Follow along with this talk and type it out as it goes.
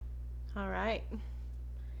All right.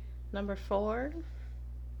 Number 4,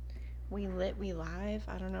 we lit, we live.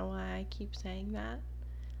 I don't know why I keep saying that.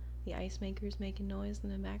 The ice maker's making noise in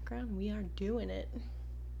the background. We are doing it.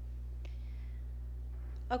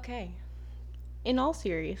 Okay. In all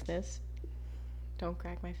seriousness, don't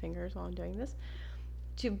crack my fingers while I'm doing this.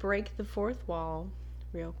 To break the fourth wall,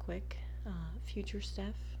 real quick, future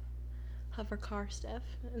Steph, hover car Steph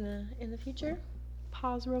in the future.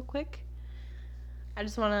 Pause real quick. I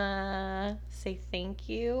just want to say thank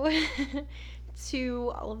you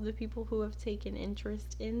to all of the people who have taken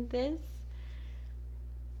interest in this.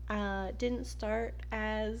 Didn't start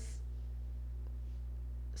as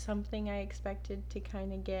something I expected to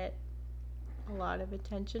kind of get a lot of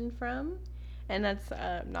attention from. And that's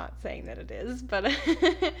not saying that it is, but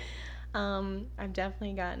I've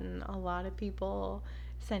definitely gotten a lot of people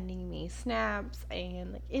sending me snaps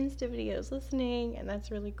and like Insta videos listening, and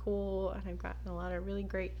that's really cool. And I've gotten a lot of really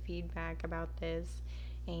great feedback about this,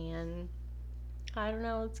 and I don't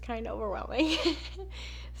know, it's kind of overwhelming.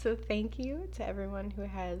 So thank you to everyone who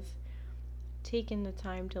has taken the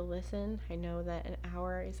time to listen. I know that an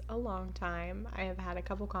hour is a long time. I have had a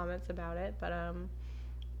couple comments about it, but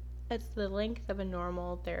it's the length of a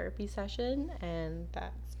normal therapy session, and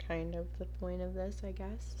that's kind of the point of this, I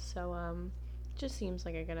guess. So it just seems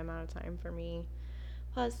like a good amount of time for me.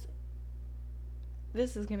 Plus,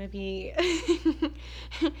 this is gonna be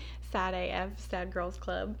sad AF, Sad Girls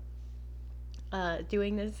Club.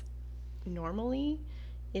 Doing this normally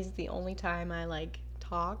is the only time I like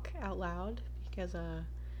talk out loud because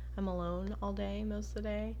I'm alone all day most of the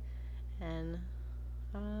day, and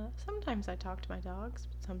sometimes I talk to my dogs,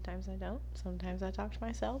 but sometimes I don't. Sometimes I talk to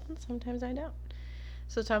myself, and sometimes I don't.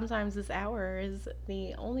 So sometimes this hour is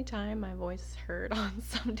the only time my voice is heard on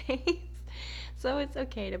some days. So it's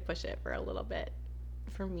okay to push it for a little bit.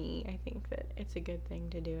 For me, I think that it's a good thing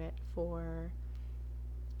to do it for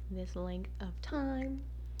this length of time.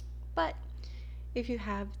 But if you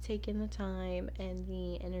have taken the time and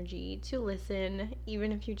the energy to listen,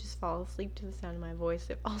 even if you just fall asleep to the sound of my voice,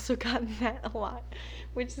 I've also gotten that a lot,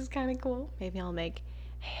 which is kind of cool. Maybe I'll make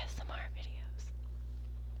ASMR videos.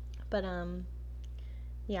 But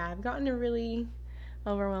yeah, I've gotten a really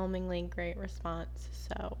overwhelmingly great response,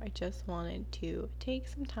 so I just wanted to take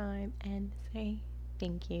some time and say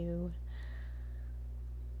thank you.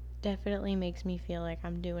 Definitely makes me feel like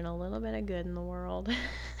I'm doing a little bit of good in the world.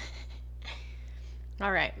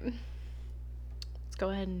 All right, let's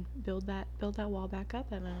go ahead and build that wall back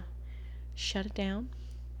up and shut it down.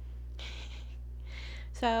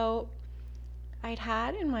 So I'd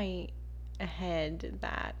had in my head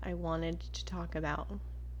that I wanted to talk about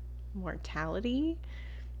mortality,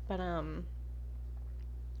 but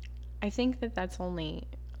I think that that's only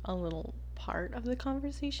a little part of the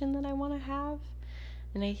conversation that I want to have.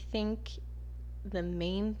 And I think the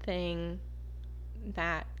main thing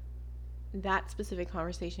that that specific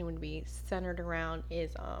conversation would be centered around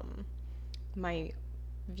is my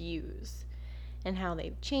views and how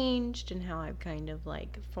they've changed and how I've kind of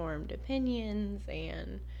like formed opinions,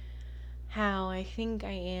 and how I think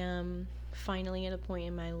I am finally at a point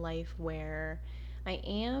in my life where I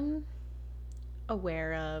am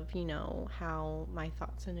aware of, how my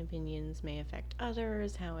thoughts and opinions may affect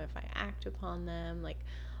others, how if I act upon them, like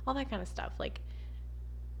all that kind of stuff. Like,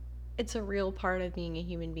 it's a real part of being a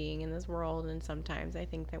human being in this world, and sometimes I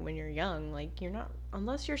think that when you're young, like, you're not,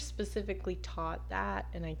 unless you're specifically taught that,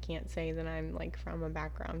 and I can't say that I'm like from a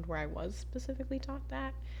background where I was specifically taught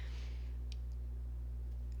that.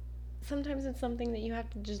 Sometimes it's something that you have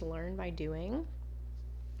to just learn by doing.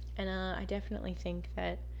 And I definitely think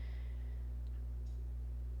that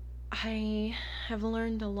I have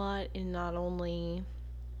learned a lot in not only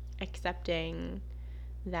accepting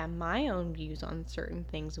that my own views on certain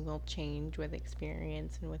things will change with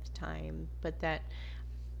experience and with time, but that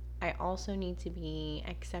I also need to be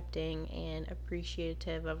accepting and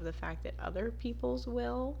appreciative of the fact that other people's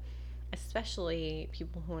will, especially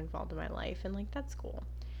people who are involved in my life, and like that's cool.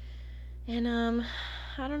 And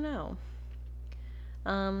I don't know.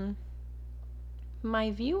 Um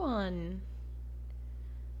my view on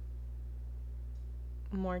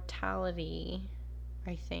mortality,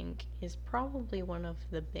 I think, is probably one of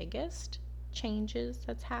the biggest changes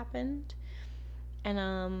that's happened.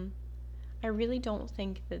 And I really don't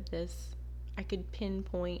think that I could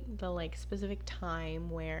pinpoint the like specific time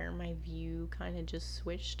where my view kind of just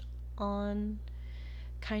switched on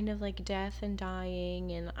kind of like death and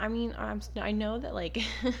dying. And I mean, I know that like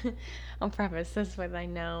I'll preface this with, I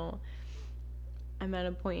know I'm at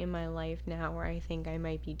a point in my life now where I think I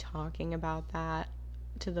might be talking about that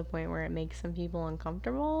to the point where it makes some people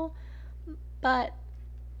uncomfortable, but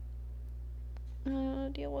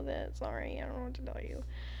deal with it. Sorry, I don't know what to tell you.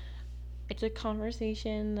 It's a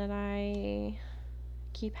conversation that I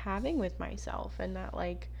keep having with myself, and that,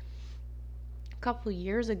 like, a couple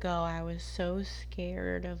years ago, I was so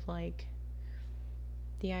scared of, like,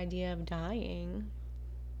 the idea of dying.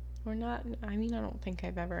 Or not, I mean,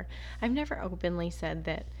 I've never openly said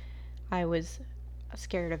that I was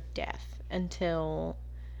scared of death until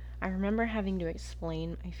I remember having to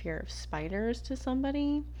explain my fear of spiders to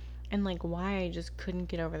somebody, and like why I just couldn't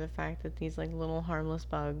get over the fact that these like little harmless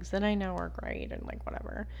bugs that I know are great and like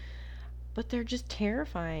whatever, but they're just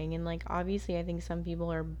terrifying. And like obviously I think some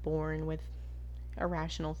people are born with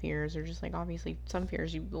irrational fears, or just like obviously some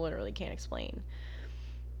fears you literally can't explain.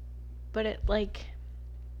 But it like,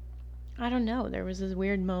 I don't know, there was this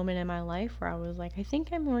weird moment in my life where I was like, I think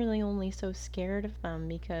I'm really only so scared of them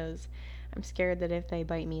because I'm scared that if they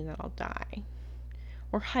bite me that I'll die.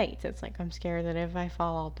 Or heights, it's like I'm scared that if I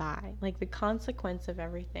fall I'll die. Like the consequence of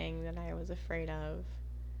everything that I was afraid of.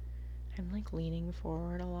 I'm like leaning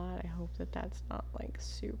forward a lot. I hope that that's not like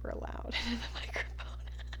super loud into the microphone.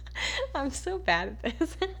 I'm so bad at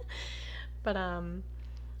this. But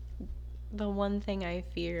the one thing I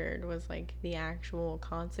feared was like the actual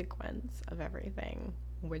consequence of everything,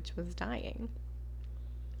 which was dying.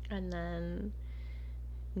 And then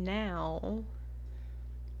now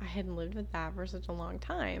I hadn't lived with that for such a long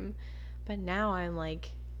time, but now I'm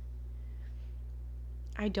like,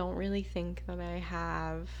 I don't really think that I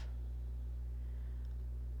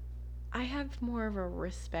have more of a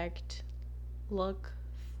respect look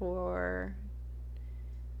for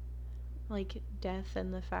like death,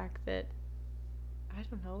 and the fact that I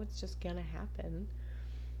don't know, it's just gonna happen,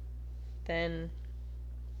 than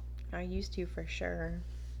I used to, for sure.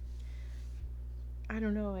 I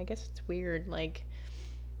don't know, I guess it's weird, like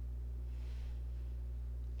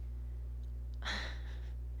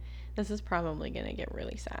this is probably gonna get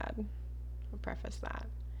really sad. I'll preface that.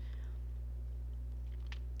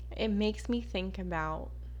 It makes me think about,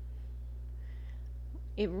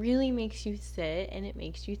 it really makes you sit and it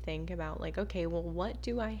makes you think about, like, okay, well, what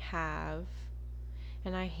do I have?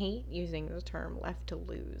 And I hate using the term left to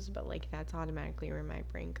lose, but like that's automatically where my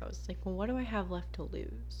brain goes. Like, well, what do I have left to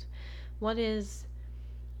lose? What is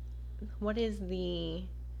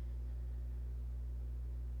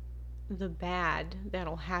the bad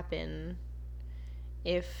that'll happen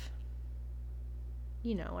if,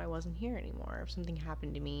 you know, I wasn't here anymore, if something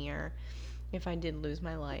happened to me, or if I did lose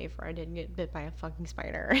my life, or I did get bit by a fucking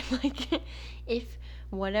spider. Like, if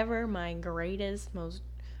whatever my greatest, most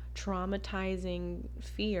traumatizing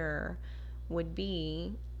fear would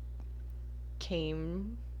be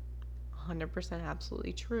came 100%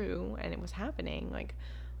 absolutely true and it was happening, like,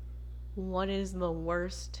 what is the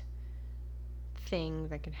worst thing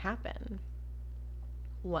that can happen?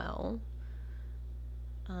 Well,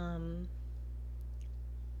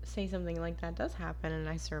 say something like that does happen and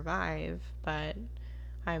I survive, but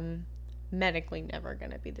I'm medically never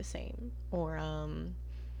going to be the same. Or I'm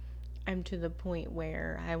to the point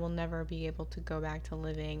where I will never be able to go back to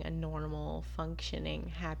living a normal,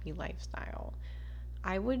 functioning, happy lifestyle.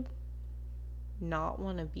 I would not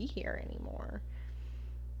want to be here anymore.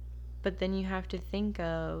 But then you have to think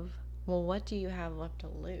of, well, what do you have left to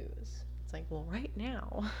lose? It's like, well, right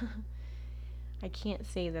now, I can't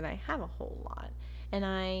say that I have a whole lot. And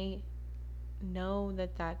I know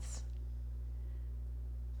that that's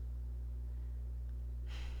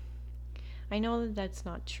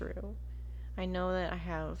not true. I know that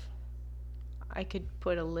I could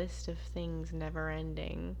put a list of things never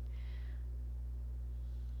ending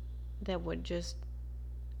that would just,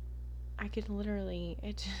 I could literally,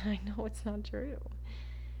 I know it's not true.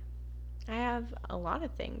 I have a lot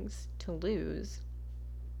of things to lose.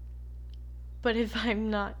 But if I'm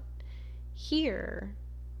not here,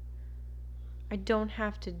 I don't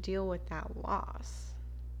have to deal with that loss.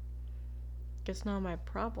 It's not my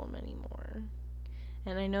problem anymore.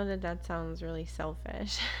 And I know that that sounds really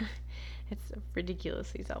selfish. It's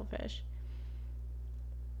ridiculously selfish.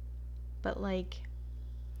 But like,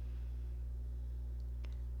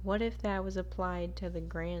 what if that was applied to the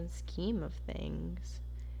grand scheme of things?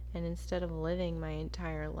 And instead of living my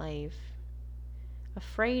entire life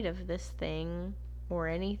afraid of this thing or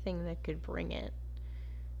anything that could bring it,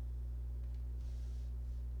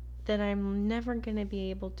 then I'm never going to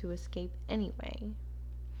be able to escape anyway.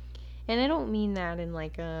 And I don't mean that in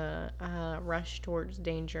like a rush towards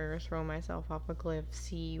danger, throw myself off a cliff,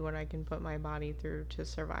 see what I can put my body through to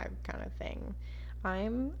survive kind of thing.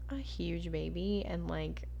 I'm a huge baby, and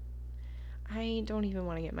like, I don't even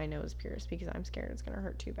want to get my nose pierced because I'm scared it's going to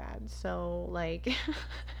hurt too bad. So, like,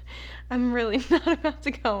 I'm really not about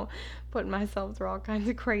to go put myself through all kinds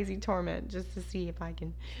of crazy torment just to see if I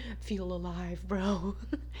can feel alive, bro.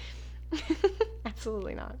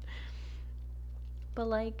 Absolutely not. But,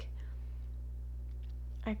 like,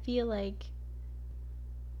 I feel like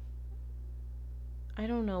I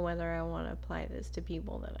don't know whether I want to apply this to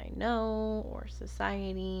people that I know or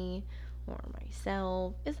society or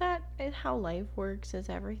myself. Is that how life works? Is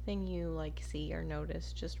everything you like see or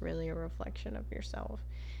notice just really a reflection of yourself?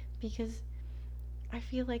 Because I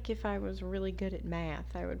feel like if I was really good at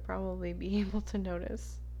math, I would probably be able to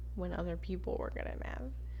notice when other people were good at math.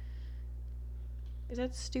 Is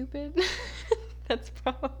that stupid? That's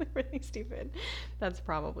probably really stupid. That's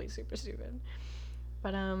probably super stupid.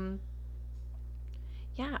 But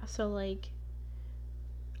yeah, so like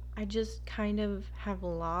I just kind of have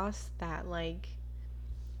lost that like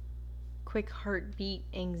quick heartbeat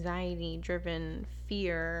anxiety driven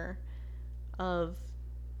fear of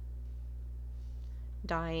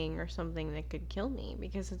dying or something that could kill me,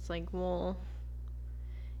 because it's like, well,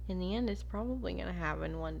 in the end it's probably going to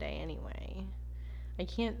happen one day anyway. I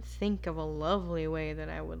can't think of a lovely way that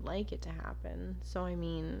I would like it to happen. So I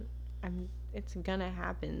mean, it's going to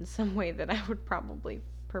happen some way that I would probably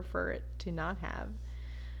prefer it to not have.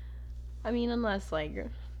 I mean, unless like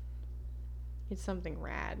it's something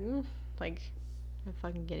rad, like I'm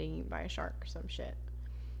fucking getting eaten by a shark or some shit.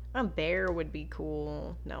 A bear would be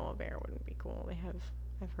cool. No, a bear wouldn't be cool.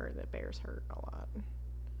 I've heard that bears hurt a lot.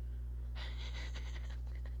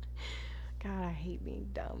 God, I hate being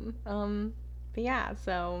dumb. But yeah,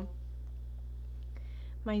 so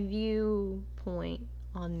my viewpoint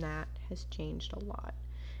on that has changed a lot.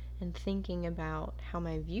 And thinking about how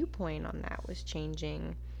my viewpoint on that was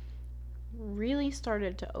changing really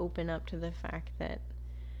started to open up to the fact that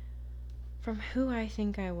from who I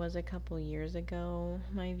think I was a couple years ago,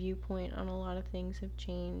 my viewpoint on a lot of things have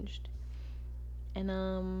changed. And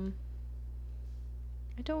I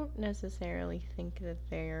don't necessarily think that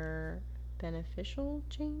they're beneficial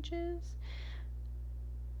changes.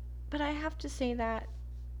 But I have to say that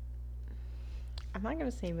I'm not going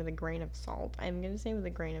to say with a grain of salt. I'm going to say with a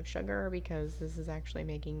grain of sugar, because this is actually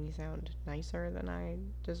making me sound nicer than I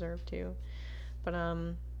deserve to. But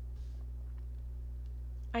I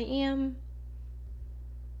am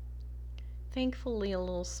thankfully a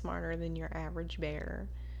little smarter than your average bear.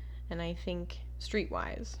 And I think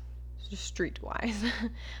streetwise,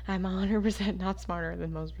 I'm 100% not smarter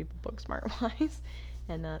than most people book smart wise.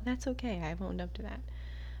 And that's okay. I've owned up to that.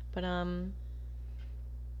 But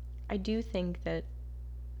I do think that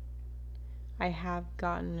I have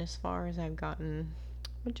gotten as far as I've gotten,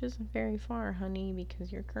 which isn't very far, honey,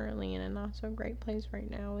 because you're currently in a not so great place right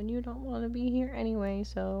now and you don't want to be here anyway.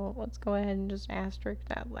 So let's go ahead and just asterisk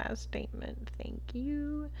that last statement. Thank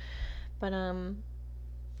you. But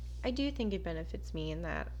I do think it benefits me in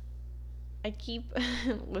that I keep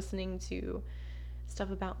listening to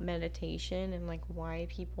stuff about meditation and like why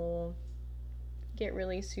people get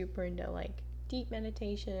really super into like deep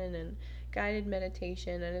meditation and guided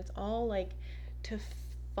meditation, and it's all like to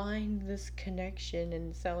find this connection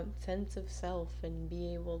and sense of self and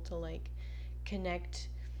be able to like connect,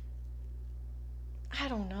 I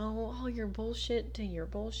don't know, all your bullshit to your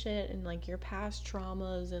bullshit and like your past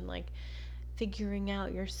traumas and like figuring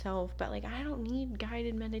out yourself. But like I don't need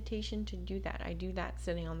guided meditation to do that. I do that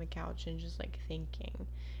sitting on the couch and just like thinking,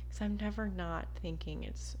 because I'm never not thinking.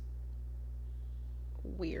 It's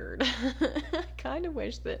weird. I kind of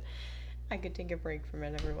wish that I could take a break from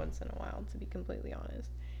it every once in a while, to be completely honest.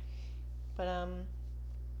 But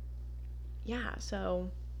yeah, so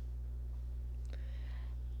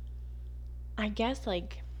I guess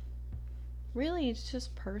like really it's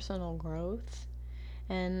just personal growth,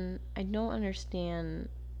 and I don't understand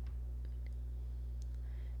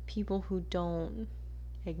people who don't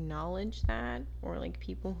acknowledge that, or like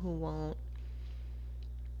people who won't,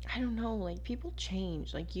 I don't know, like people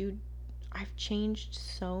change. Like I've changed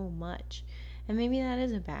so much. And maybe that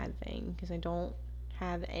is a bad thing, because I don't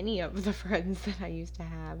have any of the friends that I used to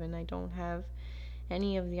have, and I don't have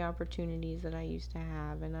any of the opportunities that I used to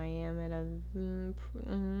have, and I am at a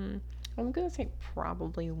I'm gonna say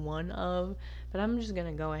probably one of, but I'm just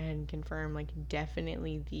gonna go ahead and confirm like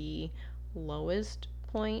definitely the lowest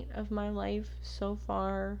point of my life so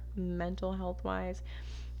far, mental health wise,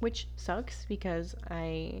 which sucks because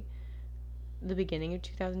the beginning of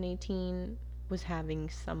 2018 was having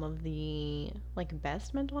some of the like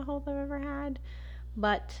best mental health I've ever had,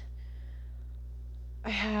 but I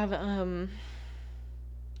have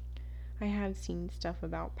seen stuff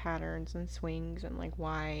about patterns and swings and like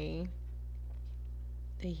why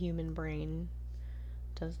the human brain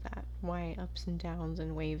does that. Why ups and downs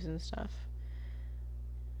and waves and stuff.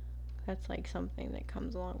 That's like something that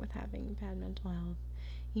comes along with having bad mental health.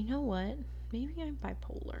 You know what? Maybe I'm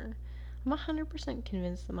bipolar. I'm 100%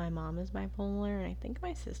 convinced that my mom is bipolar, and I think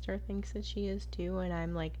my sister thinks that she is too, and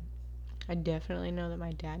I'm like, I definitely know that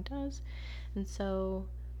my dad does. And so,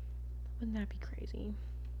 wouldn't that be crazy?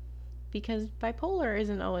 Because bipolar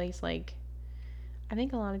isn't always like, I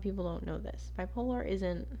think a lot of people don't know this. Bipolar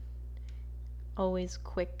isn't always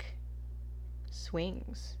quick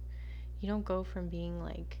swings. You don't go from being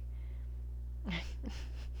like,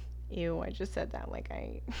 ew, I just said that like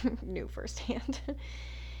I knew firsthand.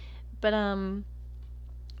 But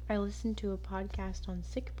I listened to a podcast on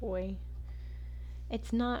Sick Boy.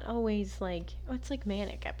 It's not always like, oh, it's like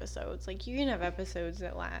manic episodes. Like you can have episodes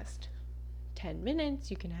that last 10 minutes,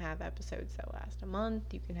 you can have episodes that last a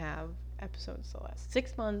month, you can have episodes that last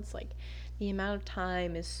 6 months. Like the amount of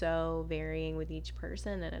time is so varying with each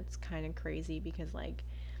person, and it's kind of crazy because like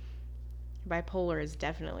bipolar is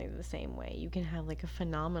definitely the same way. You can have like a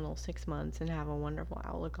phenomenal 6 months and have a wonderful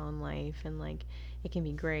outlook on life, and like it can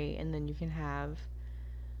be great, and then you can have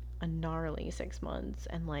a gnarly 6 months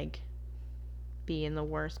and like be in the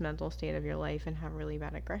worst mental state of your life and have really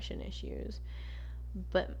bad aggression issues.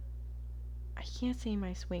 But I can't say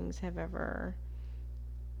my swings have ever,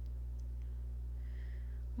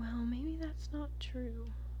 well, maybe that's not true.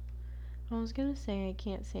 I was gonna say I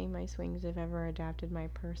can't say my swings have ever adapted my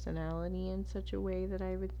personality in such a way that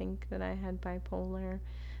I would think that I had bipolar,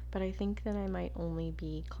 but I think that I might only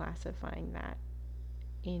be classifying that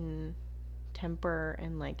in temper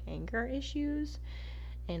and like anger issues.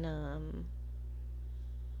 And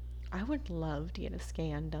I would love to get a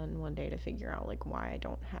scan done one day to figure out like why I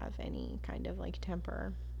don't have any kind of like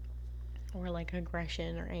temper or like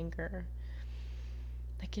aggression or anger.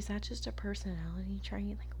 Like, is that just a personality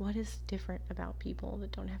trait? Like, what is different about people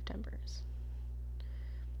that don't have tempers?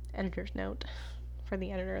 Editor's note for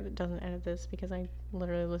the editor that doesn't edit this, because I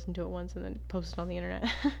literally listened to it once and then posted it on the internet.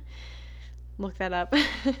 Look that up.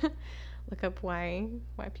 Look up why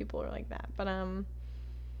people are like that. But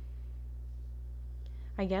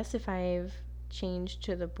I guess if I've changed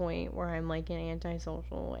to the point where I'm like an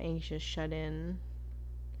antisocial, anxious, shut in,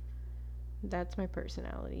 that's my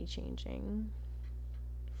personality changing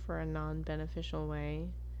for a non-beneficial way.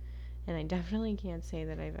 And I definitely can't say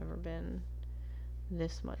that I've ever been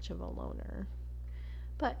this much of a loner.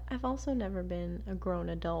 But I've also never been a grown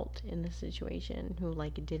adult in this situation who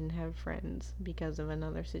like didn't have friends because of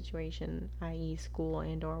another situation, i.e. school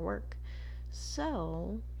and or work.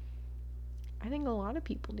 So I think a lot of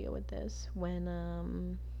people deal with this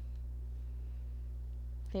when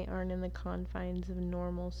they aren't in the confines of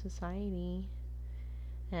normal society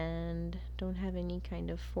and don't have any kind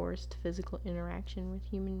of forced physical interaction with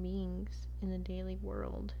human beings in the daily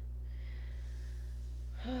world.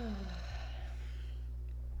 We're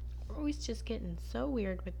always just getting so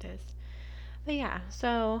weird with this. But yeah,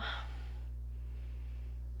 so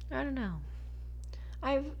I don't know.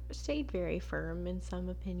 I've stayed very firm in some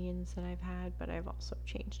opinions that I've had, but I've also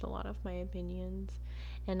changed a lot of my opinions.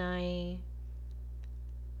 And I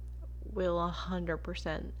will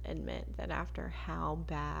 100% admit that after how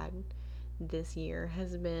bad this year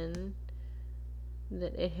has been,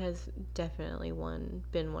 that it has definitely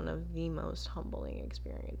been one of the most humbling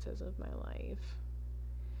experiences of my life.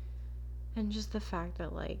 And just the fact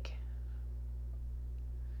that like,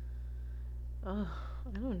 I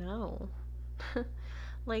don't know.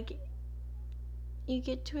 Like, you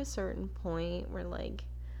get to a certain point where like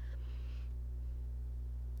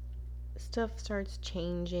stuff starts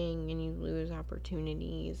changing and you lose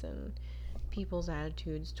opportunities and people's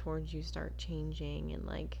attitudes towards you start changing, and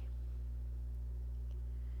like,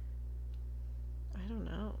 I don't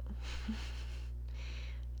know.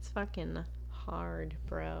 It's fucking hard,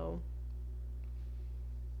 bro.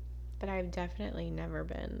 But I've definitely never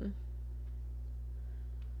been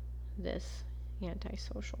this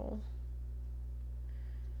antisocial,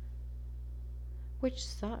 which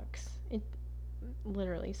sucks. It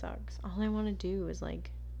literally sucks. All I want to do is like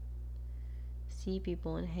see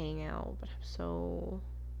people and hang out, but I'm so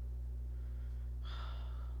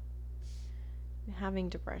having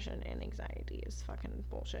depression and anxiety is fucking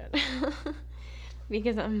bullshit.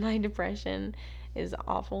 Because my depression is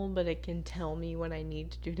awful, but it can tell me what I need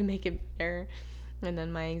to do to make it better. And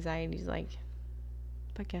then my anxiety's like,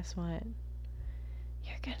 but guess what?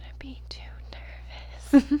 You're gonna be too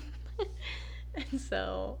nervous. And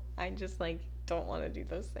so I just like don't want to do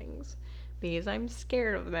those things because I'm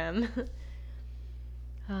scared of them.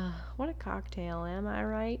 What a cocktail, am I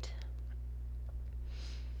right?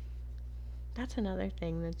 That's another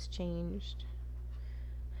thing that's changed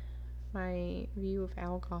my view of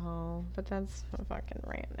alcohol, but that's a fucking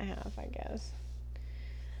rant and a half, I guess.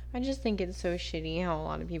 I just think it's so shitty how a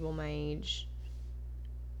lot of people my age,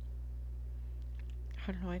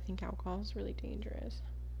 I don't know, I think alcohol is really dangerous.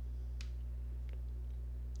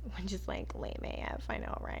 Which is like lame AF, I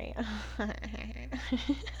know, right?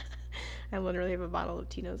 I literally have a bottle of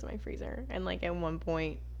Tito's in my freezer, and like at one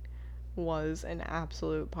point was an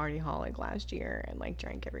absolute party holic last year and like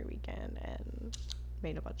drank every weekend and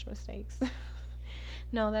made a bunch of mistakes.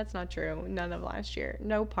 No, that's not true. None of last year,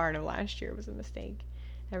 no part of last year was a mistake.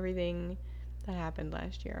 Everything that happened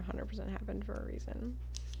last year 100% happened for a reason.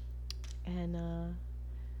 And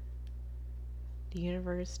the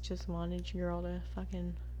universe just wanted your girl to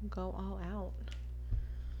fucking go all out.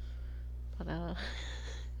 But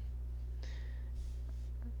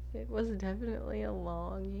it was definitely a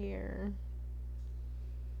long year.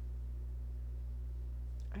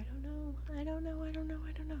 I don't know.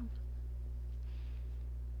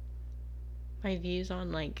 My views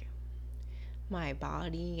on like my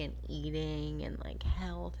body and eating and like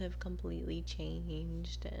health have completely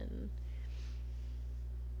changed, and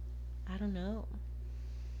I don't know.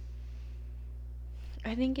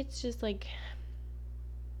 I think it's just like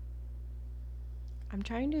I'm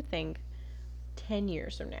trying to think 10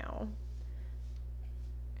 years from now.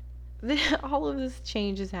 All of this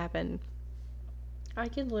change has happened. I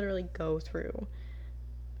could literally go through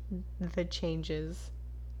the changes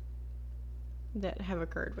that have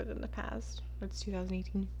occurred within the past. That's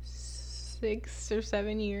 2018. 6 or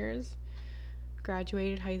 7 years.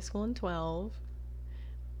 Graduated high school in 12.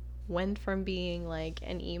 Went from being like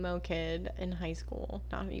an emo kid in high school,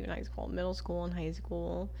 not even high school, middle school and high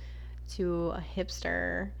school, to a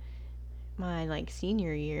hipster my like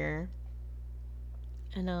senior year.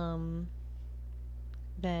 And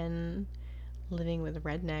then living with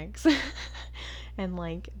rednecks and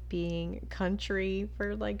like being country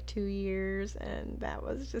for like 2 years, and that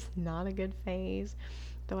was just not a good phase.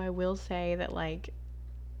 Though I will say that like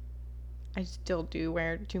I still do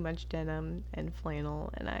wear too much denim and flannel,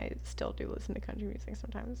 and I still do listen to country music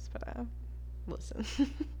sometimes, but listen.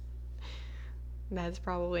 That's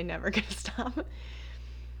probably never gonna stop.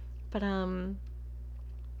 But and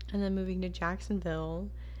then moving to Jacksonville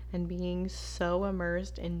and being so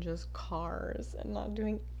immersed in just cars and not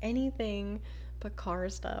doing anything but car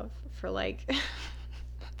stuff for like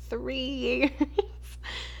 3 years.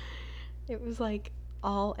 It was like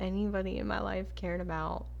all anybody in my life cared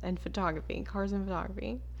about, and photography, cars and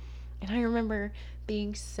photography. And I remember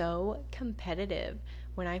being so competitive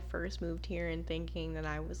when I first moved here and thinking that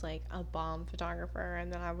I was like a bomb photographer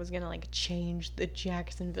and that I was gonna like change the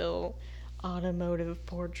Jacksonville automotive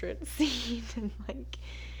portrait scene. And like,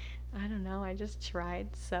 I don't know, I just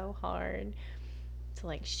tried so hard to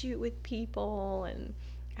like shoot with people and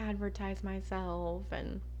advertise myself,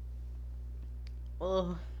 and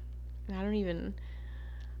ugh, and I don't even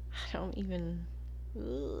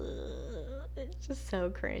it's just so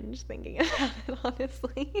cringe thinking about it,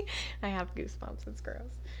 honestly. I have goosebumps, it's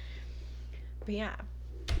gross. But yeah.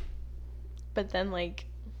 But then, like,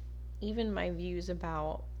 even my views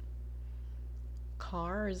about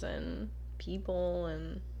cars and people,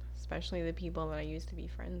 and especially the people that I used to be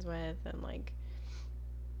friends with, and like,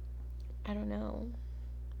 I don't know.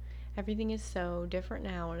 Everything is so different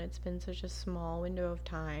now, and it's been such a small window of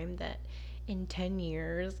time that in 10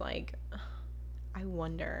 years, like, I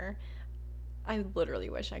wonder. I literally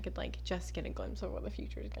wish I could like just get a glimpse of what the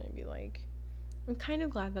future is going to be like. I'm kind of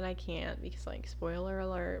glad that I can't, because like spoiler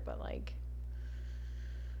alert, but like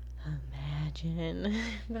imagine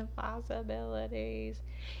the possibilities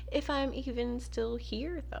if I'm even still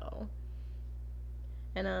here though.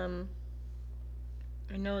 And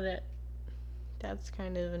I know that that's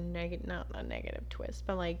kind of a negative, not a negative twist,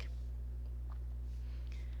 but like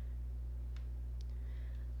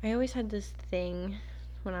I always had this thing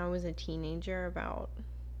when I was a teenager about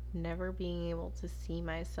never being able to see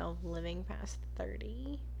myself living past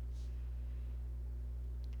 30.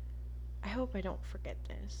 I hope I don't forget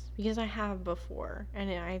this, because I have before.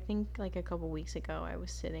 And I think like a couple weeks ago I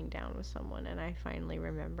was sitting down with someone and I finally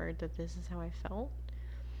remembered that this is how I felt.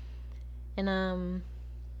 And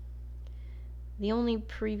the only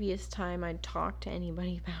previous time I'd talked to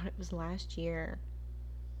anybody about it was last year.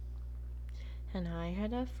 And I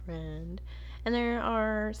had a friend, and there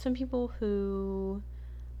are some people who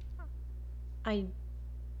I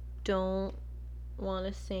don't want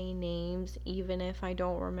to say names, even if I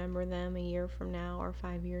don't remember them a year from now, or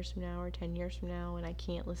 5 years from now, or 10 years from now, and I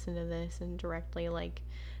can't listen to this and directly like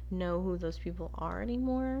know who those people are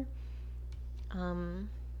anymore.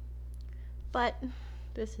 But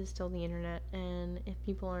this is still the internet, and if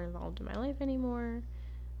people aren't involved in my life anymore,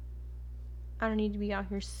 I don't need to be out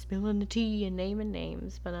here spilling the tea and naming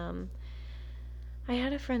names. But I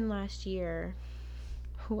had a friend last year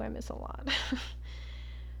who I miss a lot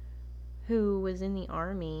who was in the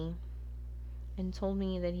army and told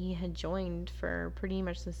me that he had joined for pretty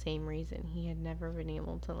much the same reason. He had never been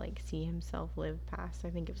able to like see himself live past, I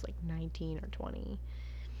think it was like 19 or 20.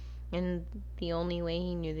 And the only way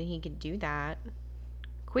he knew that he could do that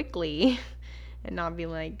quickly and not be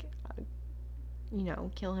like,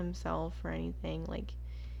 kill himself or anything, like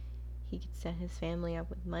he could set his family up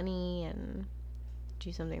with money and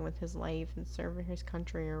do something with his life and serve his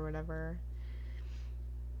country or whatever.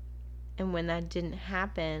 And when that didn't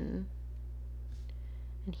happen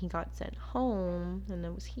and he got sent home and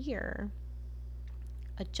it was here,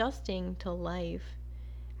 adjusting to life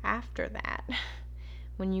after that,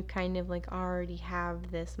 when you kind of like already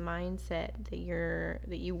have this mindset that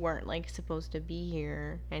you weren't like supposed to be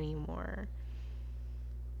here anymore,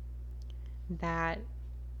 that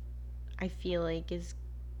I feel like is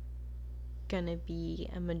gonna be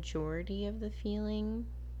a majority of the feeling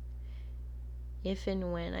if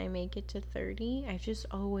and when I make it to 30. I've just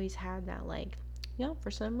always had that, like,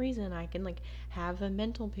 for some reason I can like have a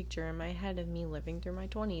mental picture in my head of me living through my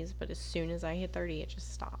 20s, but as soon as I hit 30 it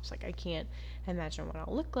just stops. Like, I can't imagine what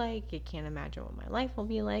I'll look like, I can't imagine what my life will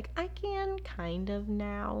be like. I can kind of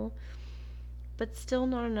now, but still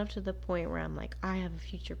not enough to the point where I'm like, I have a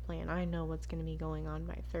future plan, I know what's going to be going on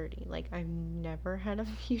by 30. Like, I've never had a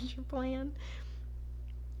future plan,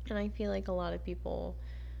 and I feel like a lot of people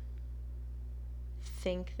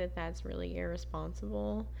think that that's really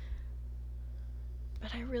irresponsible,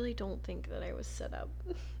 but I really don't think that I was set up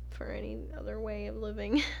for any other way of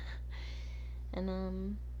living.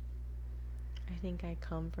 And I think I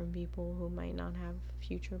come from people who might not have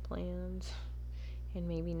future plans and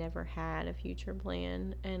maybe never had a future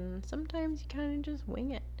plan, and sometimes you kind of just wing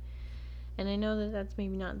it. And I know that that's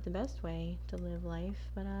maybe not the best way to live life,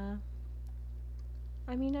 but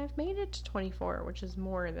I mean, I've made it to 24, which is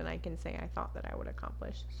more than I can say I thought that I would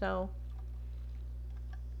accomplish. So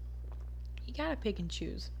you gotta pick and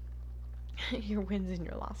choose your wins and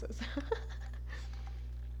your losses.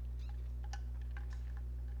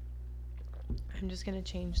 I'm just gonna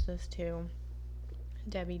change this to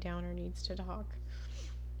Debbie Downer needs to talk.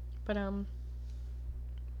 But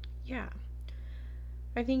yeah,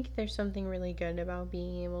 I think there's something really good about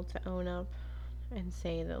being able to own up and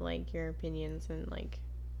say that, like, your opinions and like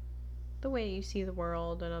the way you see the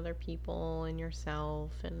world and other people and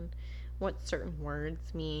yourself and what certain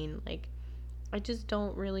words mean. Like, I just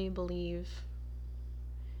don't really believe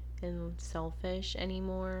in selfish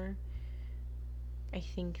anymore. I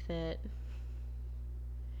think that,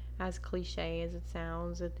 as cliche as it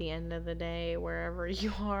sounds, at the end of the day, wherever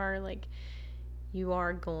you are, like, you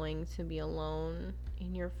are going to be alone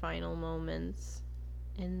in your final moments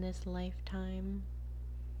in this lifetime.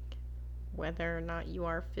 Whether or not you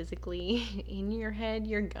are physically in your head,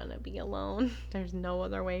 you're gonna be alone. There's no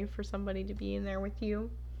other way for somebody to be in there with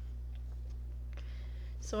you.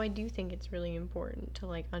 So I do think it's really important to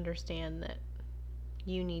like understand that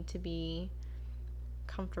you need to be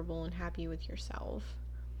comfortable and happy with yourself,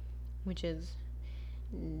 which is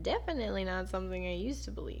definitely not something I used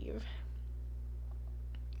to believe.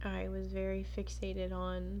 I was very fixated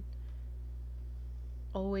on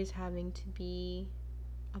always having to be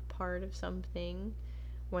a part of something,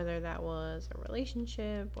 whether that was a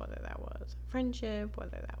relationship, whether that was a friendship,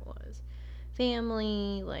 whether that was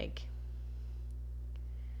family. Like,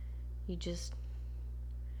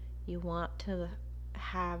 you want to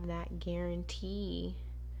have that guarantee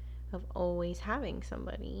of always having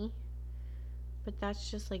somebody, but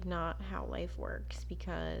that's just like not how life works,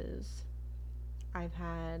 because I've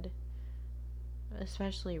had,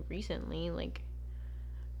 especially recently, like,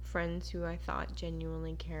 friends who I thought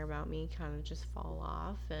genuinely care about me kind of just fall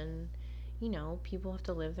off. And people have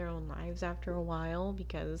to live their own lives after a while,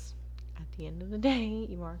 because at the end of the day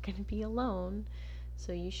you are going to be alone.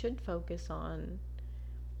 So you should focus on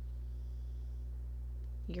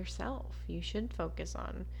yourself. You should focus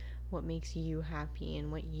on what makes you happy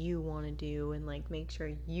and what you want to do, and like make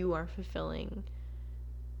sure you are fulfilling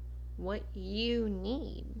what you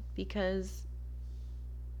need, because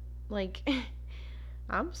like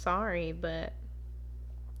I'm sorry, but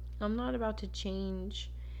I'm not about to change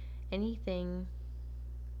anything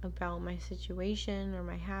about my situation or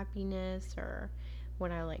my happiness or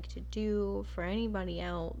what I like to do for anybody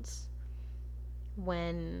else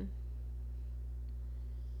when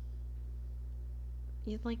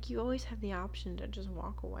you always have the option to just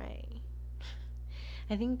walk away.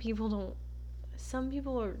 I think people don't some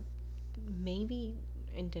people are maybe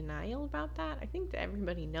in denial about that. I think that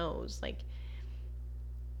everybody knows, like,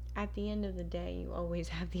 at the end of the day, you always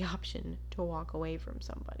have the option to walk away from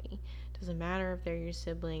somebody. It doesn't matter if they're your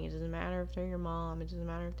sibling, it doesn't matter if they're your mom, it doesn't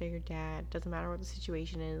matter if they're your dad, it doesn't matter what the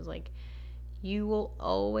situation is. Like, you will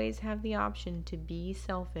always have the option to be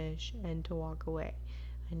selfish and to walk away.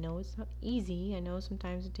 I know it's not easy. I know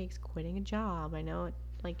sometimes it takes quitting a job. I know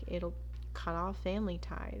it'll cut off family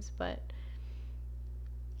ties, but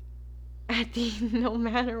at the no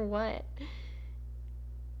matter what,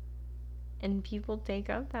 and people take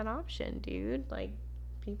up that option, dude. Like,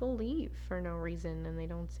 people leave for no reason and they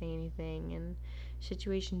don't say anything, and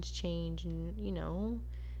situations change, and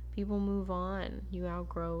people move on. You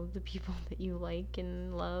outgrow the people that you like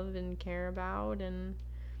and love and care about, and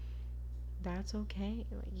that's okay.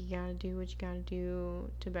 Like, you gotta do what you gotta do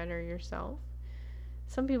to better yourself.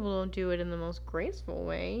 Some people don't do it in the most graceful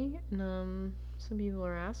way, and some people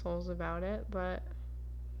are assholes about it, but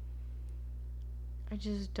I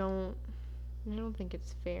don't think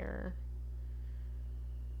it's fair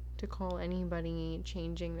to call anybody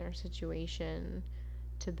changing their situation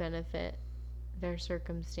to benefit their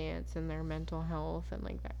circumstance and their mental health and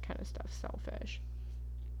like that kind of stuff selfish.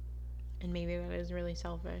 And maybe that is really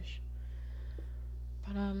selfish.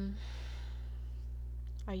 But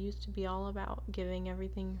I used to be all about giving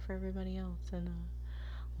everything for everybody else, and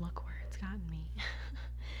look where it's gotten me.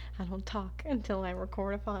 I don't talk until I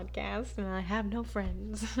record a podcast, and I have no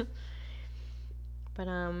friends. But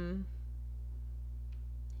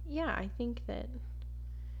yeah, I think that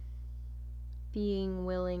being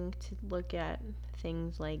willing to look at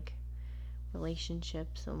things like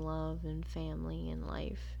relationships and love and family and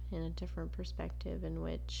life in a different perspective, in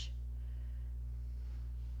which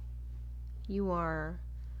you are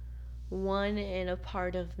one in a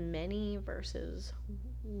part of many versus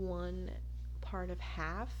one part of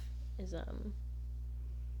half, is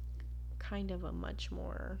kind of a much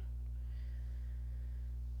more,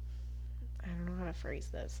 I don't know how to phrase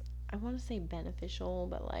this. I want to say beneficial,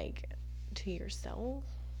 but like to yourself.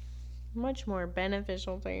 Much more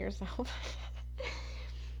beneficial to yourself.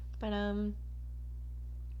 But I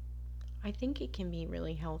think it can be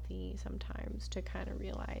really healthy sometimes to kind of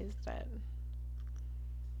realize that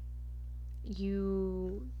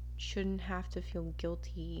you shouldn't have to feel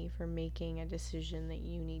guilty for making a decision that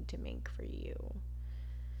you need to make for you.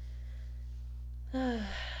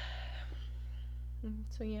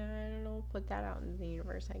 So yeah, I don't know, put that out into the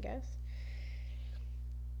universe, I guess.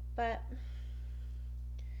 But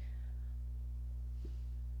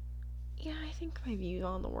yeah, I think my view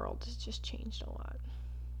on the world has just changed a lot.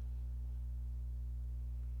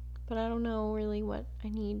 But I don't know really what I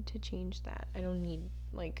need to change that. I don't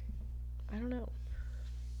know.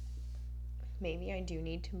 Maybe I do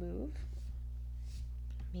need to move.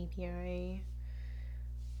 Maybe I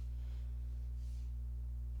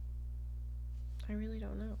really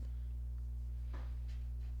don't know.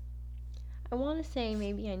 I want to say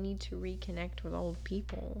maybe I need to reconnect with old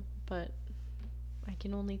people, but I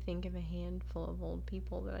can only think of a handful of old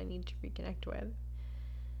people that I need to reconnect with.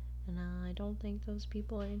 And I don't think those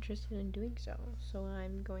people are interested in doing so. So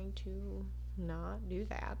I'm going to not do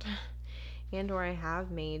that. And or I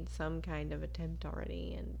have made some kind of attempt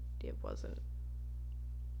already and it wasn't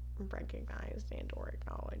recognized and or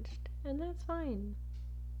acknowledged. And that's fine.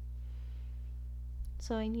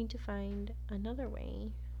 So I need to find another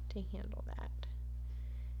way to handle that.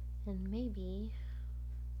 And maybe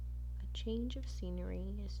a change of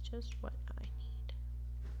scenery is just what I need.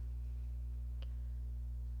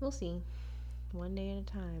 We'll see. One day at a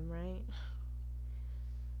time, right?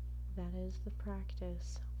 That is the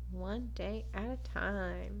practice. One day at a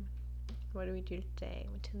time. What do we do today?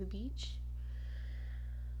 Went to the beach.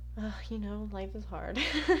 Life is hard.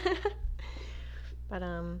 But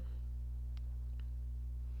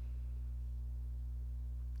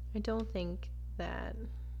I don't think that.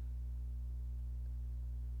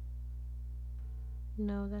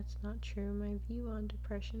 No, that's not true. My view on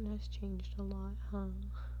depression has changed a lot, huh?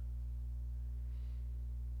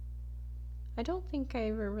 I don't think I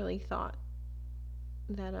ever really thought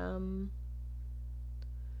that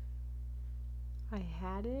I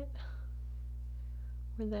had it,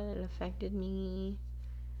 or that it affected me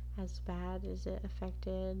as bad as it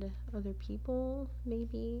affected other people,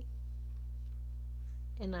 maybe.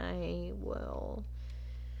 And I will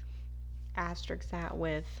asterisk that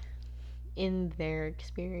with in their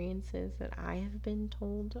experiences that I have been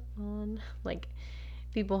told on. Like,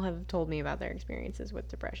 people have told me about their experiences with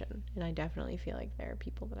depression, and I definitely feel like there are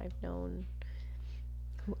people that I've known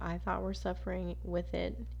who I thought were suffering with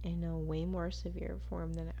it in a way more severe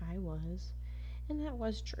form than I was. And that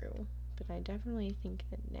was true. But I definitely think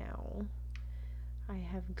that now I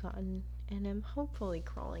have gotten and am hopefully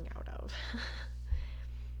crawling out of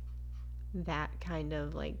that kind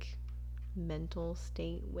of like mental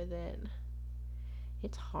state with it.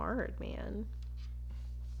 It's hard, man.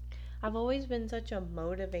 I've always been such a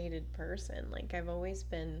motivated person. Like I've always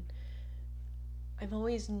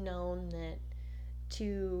known that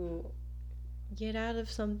to get out of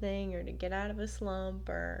something or to get out of a slump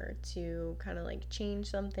or to kind of like change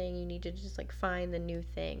something, you need to just like find the new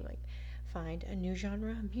thing. Like find a new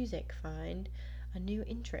genre of music, find a new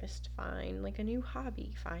interest, find like a new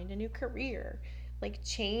hobby, find a new career. Like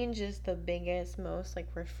change is the biggest, most like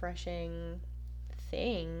refreshing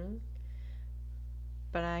thing,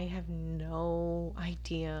 but I have no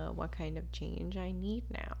idea what kind of change I need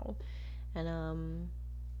now. And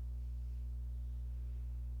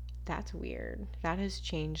that's weird. That has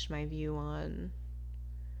changed my view on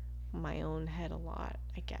my own head a lot,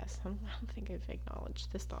 I guess. I don't think I've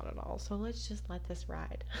acknowledged this thought at all. So let's just let this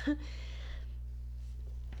ride.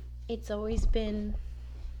 It's always been.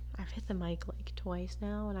 I've hit the mic like twice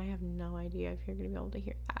now, and I have no idea if you're gonna be able to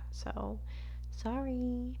hear that. So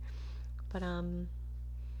sorry. But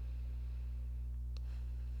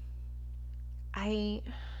I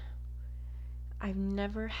I've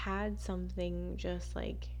never had something just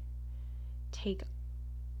like take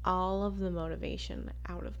all of the motivation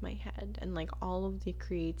out of my head and like all of the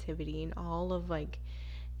creativity and all of like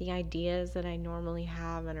the ideas that I normally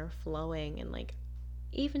have and are flowing, and like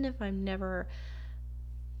even if I'm never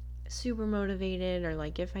super motivated or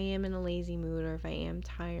like if I am in a lazy mood or if I am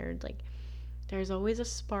tired, like there's always a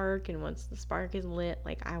spark, and once the spark is lit,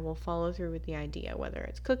 like I will follow through with the idea, whether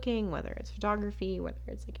it's cooking, whether it's photography, whether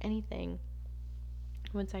it's like anything.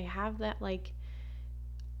 Once I have that like,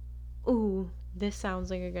 ooh, this sounds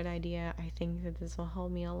like a good idea, I think that this will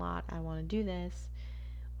help me a lot, I want to do this,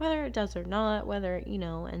 whether it does or not, whether it,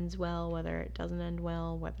 ends well, whether it doesn't end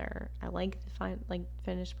well, whether I like the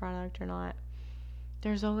finished product or not,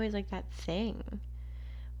 there's always like that thing.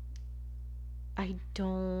 I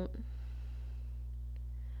don't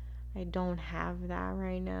I don't have that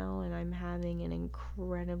right now, and I'm having an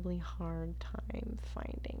incredibly hard time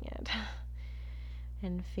finding it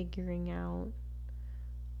and figuring out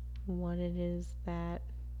what it is that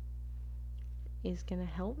is gonna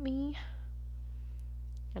help me.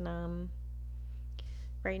 And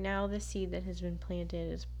right now the seed that has been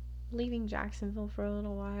planted is leaving Jacksonville for a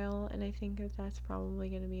little while, and I think that that's probably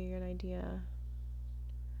gonna be a good idea.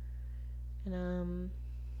 And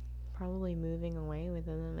probably moving away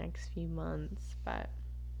within the next few months, but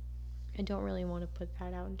I don't really want to put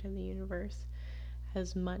that out into the universe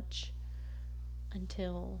as much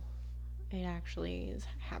until it actually is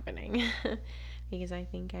happening because I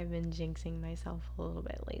think I've been jinxing myself a little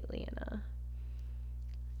bit lately, and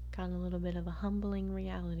got a little bit of a humbling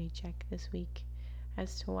reality check this week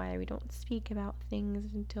as to why we don't speak about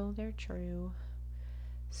things until they're true.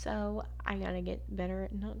 So I gotta get better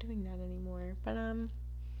at not doing that anymore. But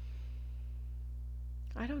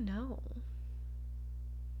I don't know.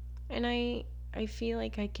 And I feel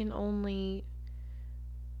like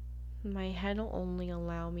my head will only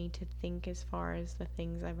allow me to think as far as the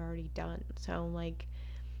things I've already done. So like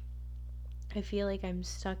I feel like I'm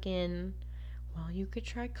stuck in, well, you could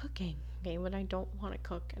try cooking. Okay, but I don't want to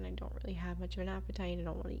cook and I don't really have much of an appetite. I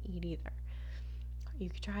don't want to eat either. You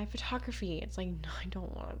could try photography. It's like, no, I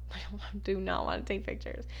don't want to. I do not want to take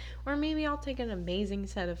pictures. Or maybe I'll take an amazing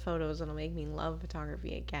set of photos and it'll make me love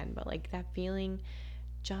photography again. But like that feeling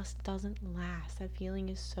just doesn't last. That feeling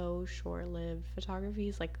is so short lived. Photography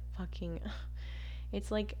is like fucking. It's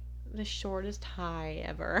like the shortest high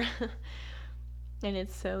ever. And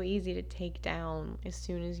it's so easy to take down as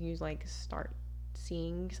soon as you like start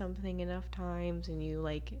seeing something enough times and you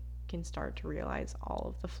like can start to realize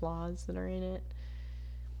all of the flaws that are in it.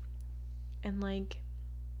 And like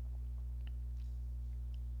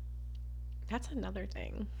that's another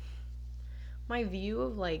thing. My view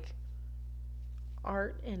of like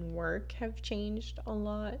art and work have changed a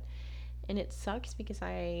lot, and it sucks because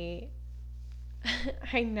I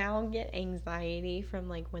I now get anxiety from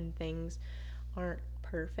like when things aren't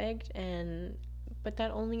perfect, and but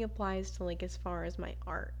that only applies to like as far as my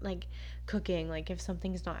art, like cooking. Like if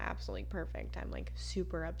something's not absolutely perfect, I'm like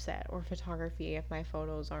super upset. Or photography, if my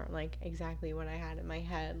photos aren't like exactly what I had in my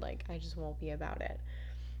head, like I just won't be about it.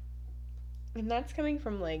 And that's coming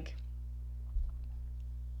from like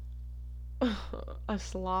a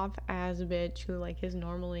sloth ass bitch who like is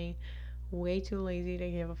normally way too lazy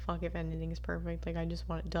to give a fuck if anything's perfect. Like I just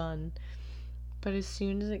want it done. But as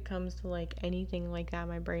soon as it comes to like anything like that,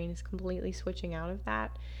 my brain is completely switching out of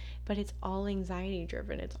that. but it's all anxiety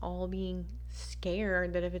driven. It's all being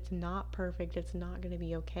scared that if it's not perfect, it's not going to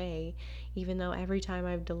be okay. Even though every time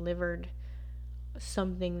I've delivered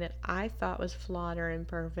something that I thought was flawed or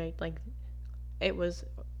imperfect, like it was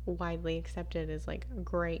widely accepted as like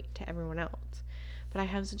great to everyone else. But I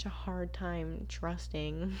have such a hard time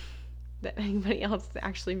trusting that anybody else is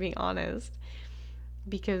actually being honest,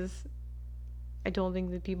 because I don't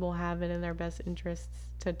think that people have it in their best interests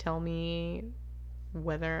to tell me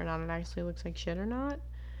whether or not it actually looks like shit or not.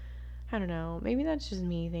 I don't know. Maybe that's just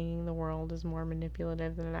me thinking the world is more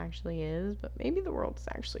manipulative than it actually is, but maybe the world is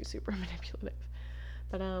actually super manipulative.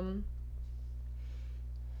 But oh,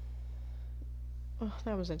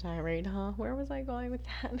 that was a tirade, huh? Where was I going with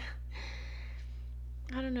that?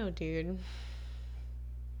 I don't know, dude.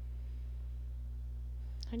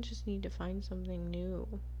 I just need to find something new.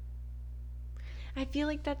 I feel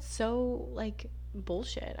like that's so, like,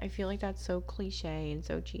 bullshit. I feel like that's so cliche and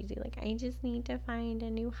so cheesy. Like, I just need to find a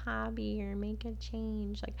new hobby or make a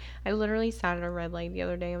change. Like, I literally sat at a red light the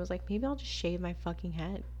other day and was like, maybe I'll just shave my fucking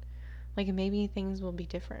head. Like, maybe things will be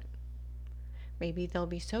different. Maybe they'll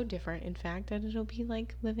be so different, in fact, that it'll be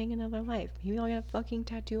like living another life. Maybe I'll get a fucking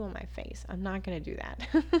tattoo on my face. I'm not gonna do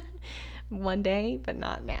that. One day, but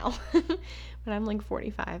not now. When I'm like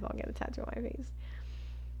 45, I'll get a tattoo on my face.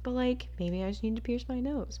 But like, maybe I just need to pierce my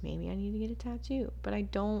nose. Maybe I need to get a tattoo. But I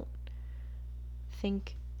don't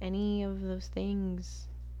think any of those things,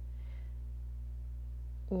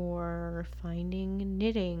 or finding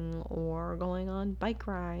knitting, or going on bike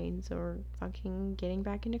rides, or fucking getting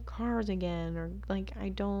back into cars again, or like, I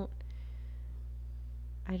don't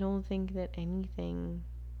think that anything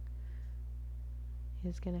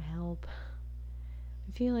is gonna help.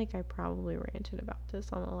 I feel like I probably ranted about this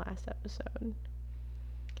on the last episode.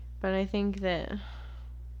 But I think that,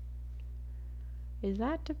 is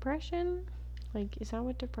that depression? Like, is that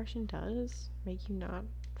what depression does? Make you not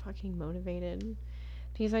fucking motivated?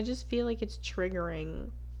 Because I just feel like it's triggering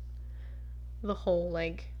the whole,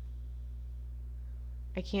 like,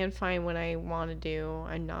 I can't find what I want to do.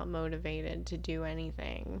 I'm not motivated to do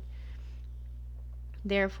anything.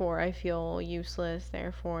 Therefore, I feel useless.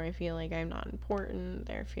 Therefore, I feel like I'm not important.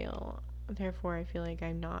 Therefore, I feel like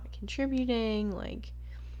I'm not contributing. Like,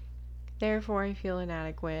 therefore, I feel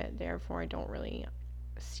inadequate. Therefore, I don't really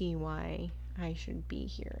see why I should be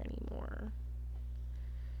here anymore.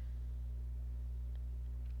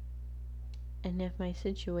 And if my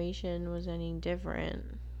situation was any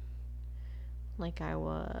different, like I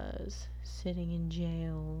was sitting in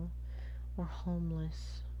jail, or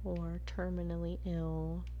homeless, or terminally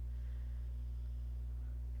ill,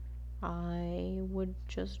 I would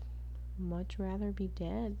just much rather be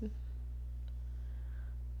dead.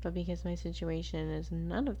 But because my situation is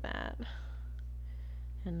none of that,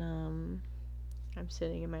 and I'm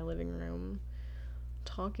sitting in my living room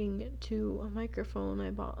talking to a microphone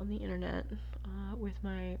I bought on the internet, with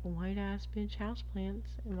my white ass bitch houseplants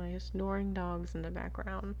and my snoring dogs in the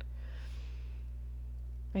background,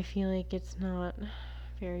 I feel like it's not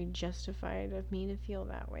very justified of me to feel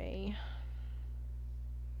that way.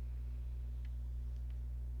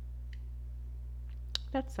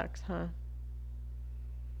 That sucks, huh?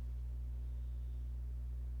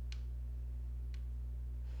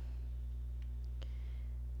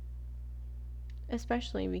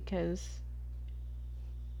 Especially because,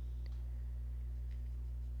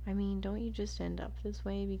 I mean, don't you just end up this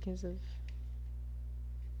way because of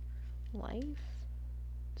life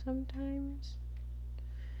sometimes?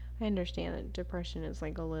 I understand that depression is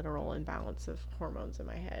like a literal imbalance of hormones in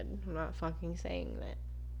my head. I'm not fucking saying that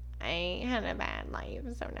I had a bad life,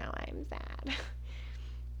 so now I'm sad.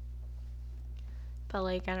 But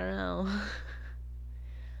like, I don't know.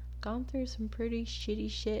 Gone through some pretty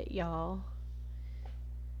shitty shit, y'all.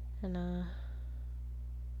 And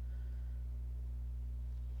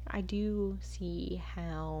I do see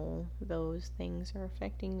how those things are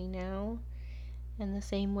affecting me now. In the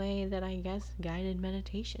same way that I guess guided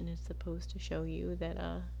meditation is supposed to show you that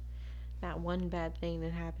that one bad thing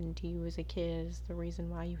that happened to you as a kid is the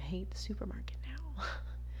reason why you hate the supermarket now.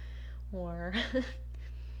 Or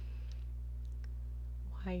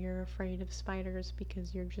why you're afraid of spiders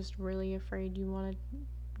because you're just really afraid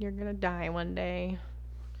you're gonna die one day.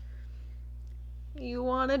 You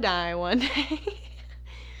wanna die one day.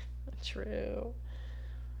 True.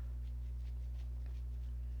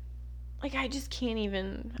 Like, I just can't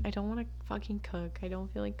even, I don't want to fucking cook. I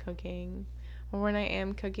don't feel like cooking. Or when I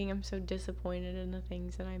am cooking, I'm so disappointed in the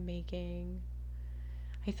things that I'm making.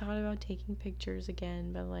 I thought about taking pictures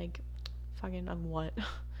again, but like, fucking of what?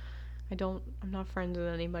 I'm not friends with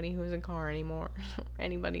anybody who's a car anymore.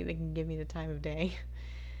 Anybody that can give me the time of day.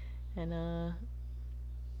 And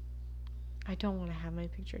I don't want to have my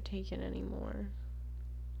picture taken anymore.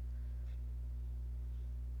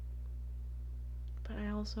 But I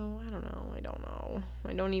don't know.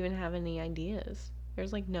 I don't even have any ideas.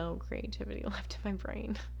 There's like no creativity left in my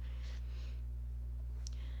brain.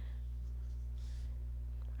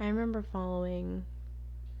 I remember following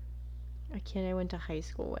a kid I went to high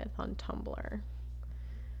school with on Tumblr,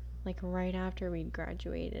 like right after we'd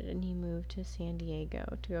graduated, and he moved to San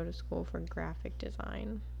Diego to go to school for graphic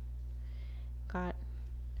design. Got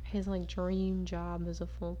his like dream job as a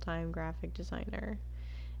full-time graphic designer.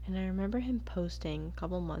 And I remember him posting a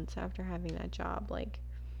couple months after having that job, like,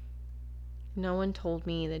 no one told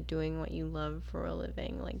me that doing what you love for a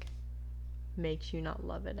living, like, makes you not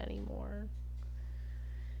love it anymore.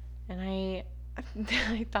 And I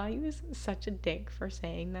thought he was such a dick for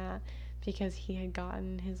saying that, because he had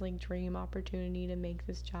gotten his, like, dream opportunity to make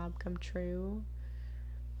this job come true.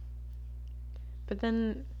 But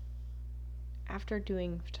then, after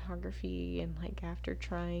doing photography and, like, after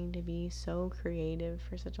trying to be so creative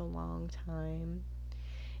for such a long time,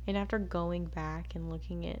 and after going back and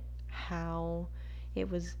looking at how it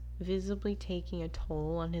was visibly taking a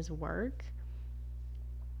toll on his work,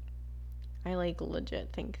 I like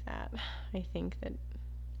legit think that. I think that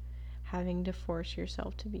having to force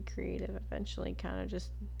yourself to be creative eventually kind of just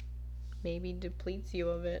maybe depletes you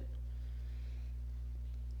of it,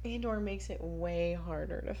 and or makes it way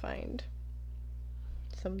harder to find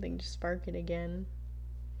something to spark it again.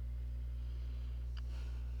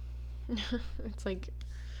 It's like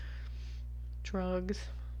drugs.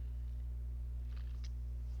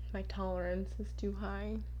 My tolerance is too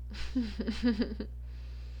high.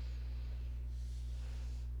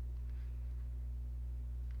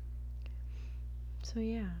 So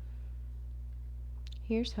yeah,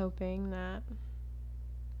 here's hoping that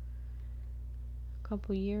a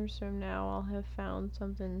couple years from now I'll have found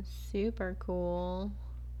something super cool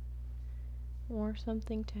or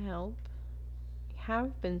something to help. I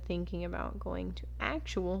have been thinking about going to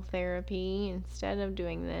actual therapy instead of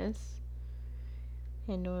doing this,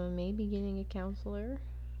 and maybe getting a counselor.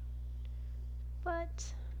 But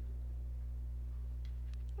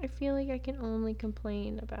I feel like I can only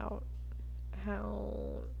complain about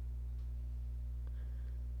how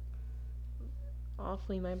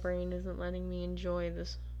awfully my brain isn't letting me enjoy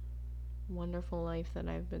this wonderful life that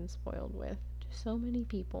I've been spoiled with to so many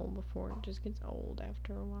people before it just gets old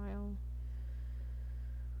after a while.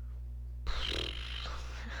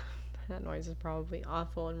 That noise is probably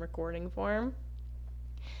awful in recording form.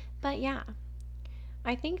 But yeah,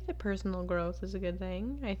 I think that personal growth is a good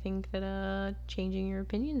thing. I think that changing your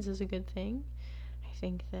opinions is a good thing. I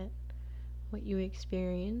think that what you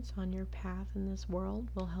experience on your path in this world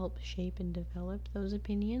will help shape and develop those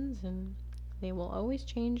opinions, and they will always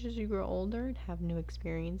change as you grow older and have new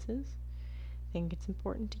experiences. I think it's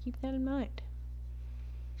important to keep that in mind.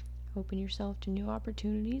 Open yourself to new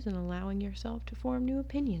opportunities and allowing yourself to form new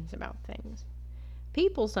opinions about things.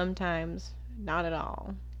 People sometimes, not at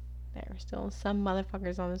all. There are still some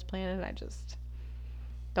motherfuckers on this planet I just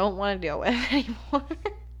don't want to deal with anymore.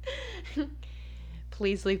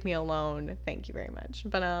 Please leave me alone. Thank you very much.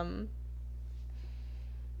 But,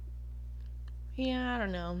 yeah, I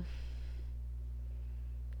don't know.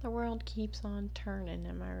 The world keeps on turning,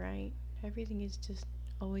 am I right? Everything is just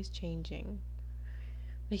always changing.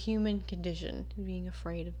 The human condition is being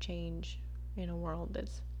afraid of change in a world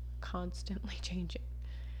that's constantly changing.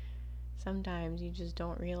 Sometimes you just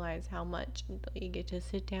don't realize how much until you get to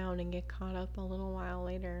sit down and get caught up a little while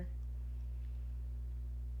later.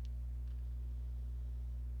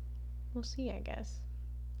 We'll see, I guess.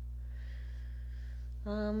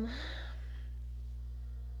 I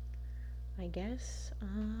guess,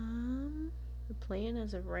 the plan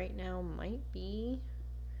as of right now might be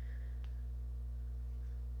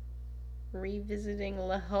revisiting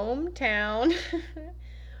La Hometown,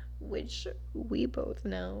 which we both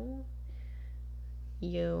know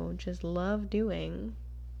you just love doing.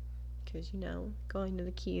 Because, going to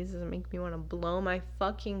the Keys doesn't make me want to blow my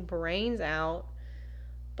fucking brains out.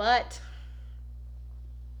 But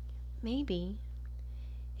maybe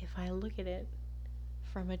if I look at it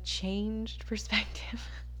from a changed perspective,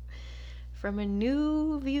 from a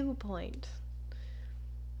new viewpoint,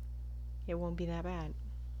 it won't be that bad.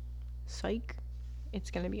 Psych. It's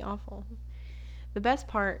gonna be awful. The best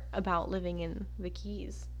part about living in the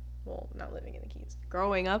Keys, well, not living in the Keys,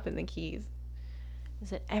 growing up in the Keys, is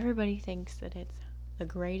that everybody thinks that it's the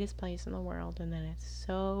greatest place in the world, and that it's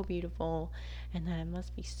so beautiful, and that it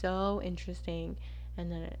must be so interesting,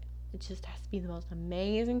 and that it just has to be the most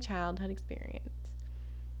amazing childhood experience.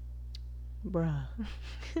 Bruh.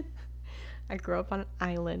 I grew up on an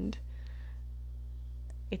island.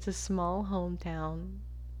 It's a small hometown,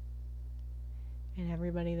 and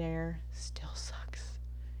everybody there still sucks.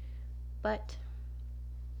 But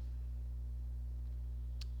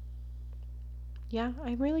yeah,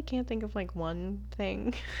 I really can't think of like one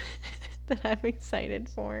thing that I'm excited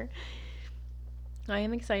for. I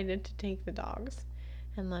am excited to take the dogs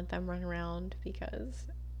and let them run around because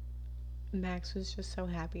Max was just so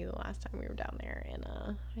happy the last time we were down there, and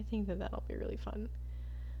I think that that'll be really fun.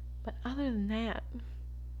 But other than that,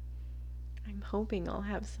 I'm hoping I'll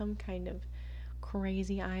have some kind of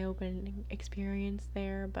crazy eye-opening experience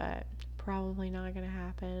there, but probably not gonna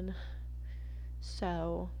happen.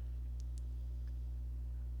 So,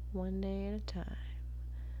 one day at a time.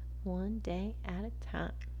 One day at a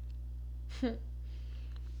time.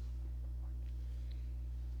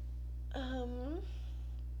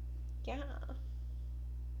 Yeah.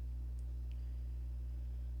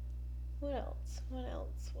 What else? What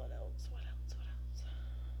else? What else? What else?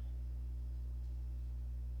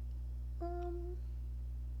 What else?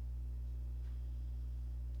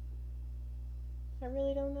 I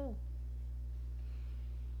really don't know.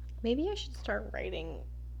 Maybe I should start writing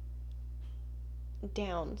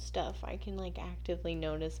down stuff I can like actively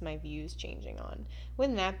notice my views changing on.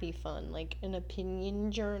 Wouldn't that be fun? Like an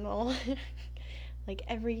opinion journal. Like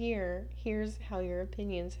every year, here's how your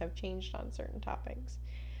opinions have changed on certain topics.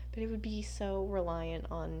 But it would be so reliant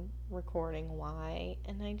on recording why,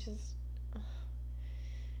 and I'm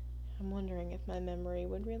wondering if my memory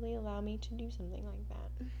would really allow me to do something like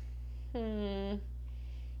that.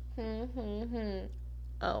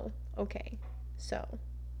 Oh, okay. So,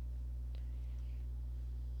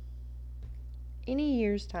 in a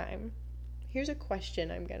year's time, here's a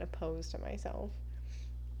question I'm going to pose to myself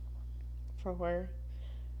for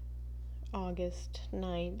August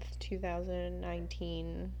 9th,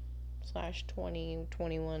 2019 slash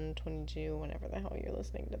 2021, 22, whenever the hell you're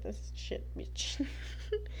listening to this shit, bitch.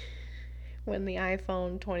 When the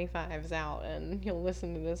iPhone 25 is out and you'll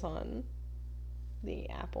listen to this on the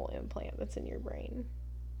Apple implant that's in your brain.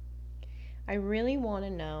 I really want to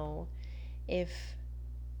know if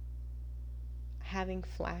having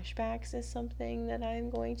flashbacks is something that I'm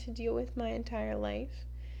going to deal with my entire life.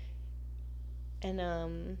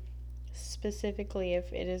 And specifically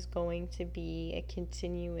if it is going to be a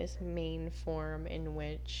continuous main form in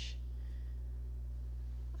which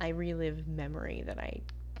I relive memory that I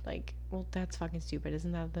like. Well, that's fucking stupid.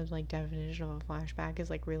 Isn't that the like definition of a flashback, is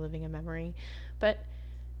like reliving a memory? But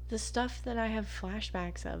the stuff that I have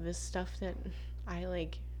flashbacks of is stuff that I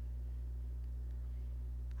like,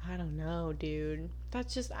 I don't know, dude.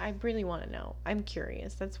 That's just, I really want to know. I'm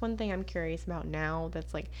curious. That's one thing I'm curious about now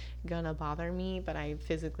that's like gonna bother me, but I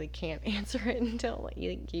physically can't answer it until like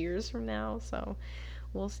years from now. So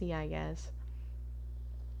we'll see, I guess.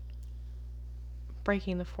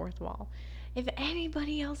 Breaking the fourth wall. If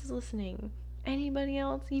anybody else is listening, anybody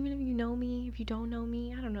else, even if you know me, if you don't know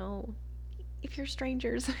me, I don't know. If you're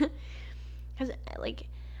strangers, because like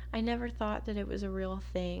I never thought that it was a real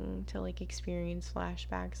thing to like experience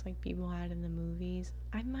flashbacks like people had in the movies.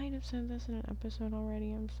 I might have said this in an episode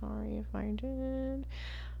already. I'm sorry if I did.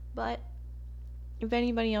 But if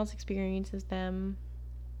anybody else experiences them,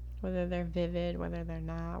 whether they're vivid, whether they're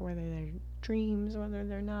not, whether they're dreams, whether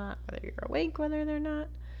they're not, whether you're awake, whether they're not,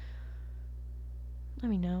 let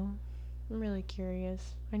me know. I'm really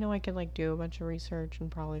curious. I know I could like do a bunch of research and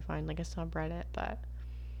probably find like a subreddit, but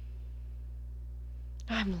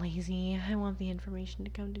I'm lazy. I want the information to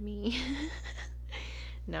come to me.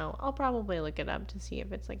 No, I'll probably look it up to see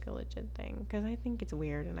if it's like a legit thing, because I think it's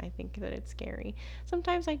weird and I think that it's scary.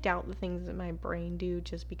 Sometimes I doubt the things that my brain do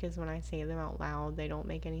just because when I say them out loud they don't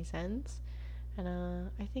make any sense. And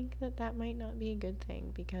I think that that might not be a good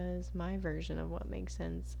thing, because my version of what makes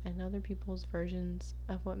sense and other people's versions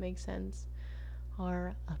of what makes sense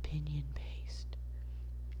are opinion based.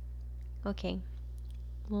 Okay,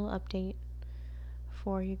 little update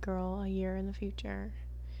for you, girl, a year in the future.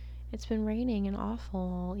 It's been raining and awful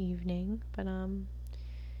all evening, but I'm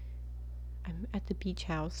at the beach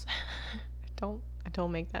house. I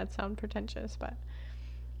don't make that sound pretentious, but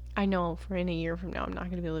I know for in a year from now I'm not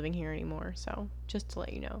going to be living here anymore. So just to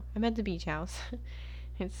let you know, I'm at the beach house.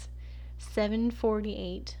 It's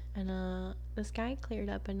 7:48, and the sky cleared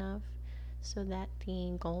up enough so that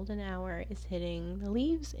the golden hour is hitting the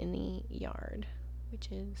leaves in the yard, which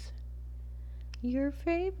is your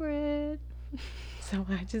favorite. So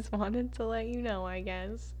I just wanted to let you know, I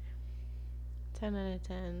guess. 10 out of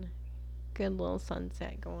 10. Good little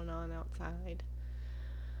sunset going on outside.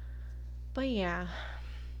 But yeah,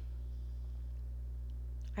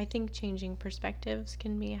 I think changing perspectives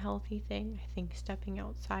can be a healthy thing. I think stepping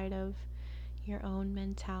outside of your own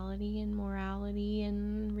mentality and morality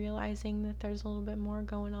and realizing that there's a little bit more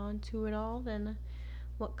going on to it all than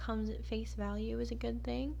what comes at face value is a good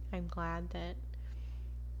thing. I'm glad that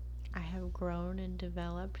I have grown and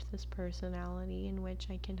developed this personality in which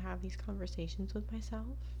I can have these conversations with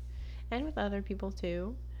myself and with other people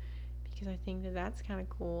too, because I think that that's kind of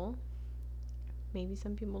cool. Maybe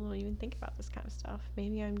some people don't even think about this kind of stuff.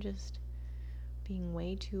 Maybe I'm just being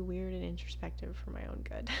way too weird and introspective for my own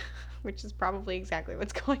good, which is probably exactly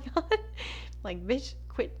what's going on. Like, bitch,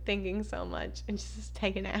 quit thinking so much and just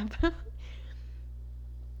take a nap.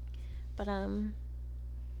 But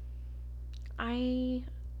I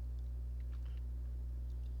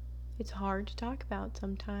it's hard to talk about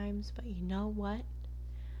sometimes, but you know what?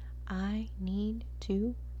 I need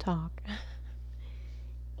to talk.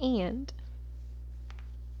 And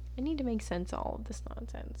I need to make sense of all of this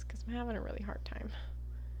nonsense because I'm having a really hard time.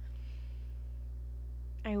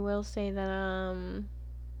 I will say that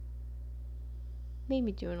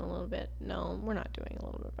maybe doing a little bit. No, we're not doing a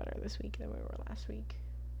little bit better this week than we were last week.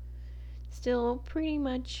 Still pretty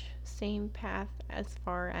much same path as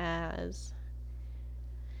far as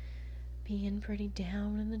being pretty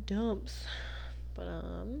down in the dumps. But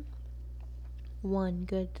one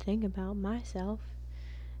good thing about myself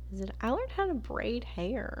is that I learned how to braid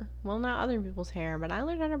hair. Well, not other people's hair, but I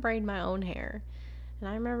learned how to braid my own hair. And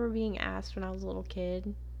I remember being asked when I was a little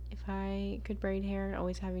kid if I could braid hair and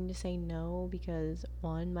always having to say no because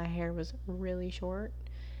one, my hair was really short,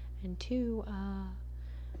 and two,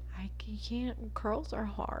 I can't. Curls are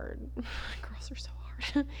hard. Curls are so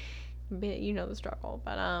hard. But you know the struggle.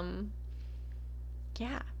 But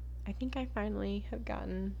yeah, I think I finally have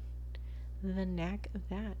gotten the knack of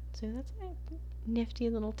that. So that's a nifty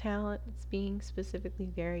little talent that's being specifically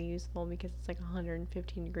very useful because it's like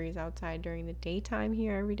 115 degrees outside during the daytime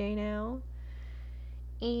here every day now.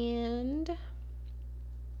 And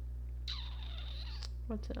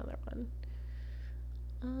what's another one?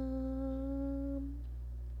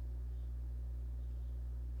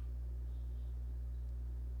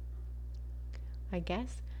 I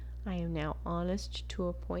guess I am now honest to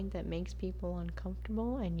a point that makes people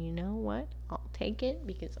uncomfortable, and you know what? I'll take it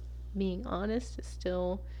because being honest is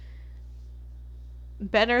still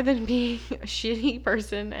better than being a shitty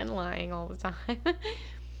person and lying all the time.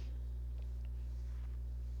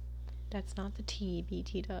 That's not the T,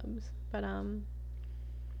 BT dubs. But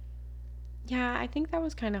yeah, I think that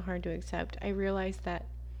was kind of hard to accept. I realized that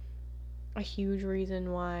a huge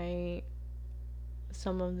reason why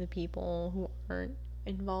some of the people who aren't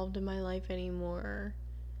involved in my life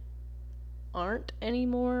aren't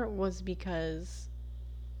anymore was because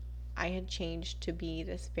I had changed to be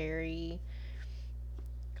this very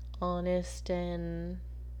honest and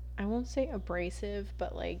I won't say abrasive,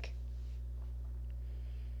 but like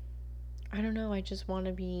I don't know, I just want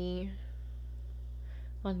to be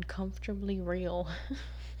uncomfortably real,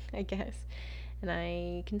 I guess. And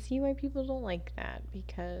I can see why people don't like that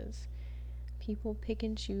because people pick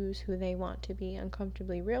and choose who they want to be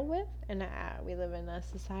uncomfortably real with, and we live in a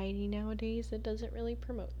society nowadays that doesn't really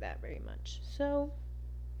promote that very much. So,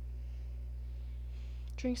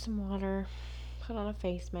 drink some water, put on a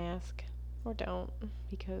face mask, or don't,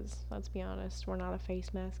 because let's be honest, we're not a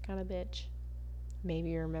face mask kind of bitch.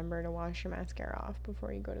 Maybe remember to wash your mascara off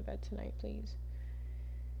before you go to bed tonight, please.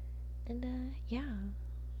 And, yeah,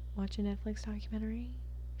 watch a Netflix documentary.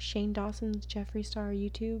 Shane Dawson's Jeffree Star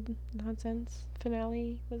YouTube nonsense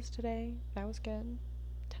finale was today. That was good.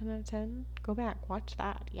 10 out of 10. Go back, watch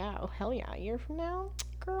that. Yeah, oh hell yeah. A year from now,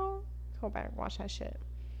 girl, go back, watch that shit.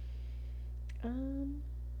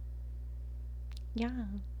 Yeah.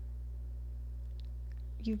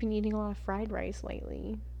 You've been eating a lot of fried rice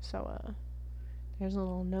lately, so there's a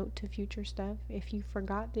little note to future stuff. If you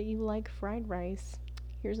forgot that you like fried rice,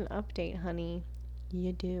 here's an update, honey.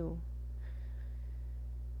 You do.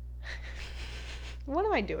 What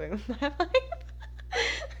am I doing with my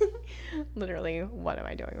life? Literally, what am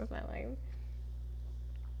I doing with my life?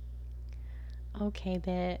 Okay,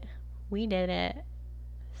 bit. We did it.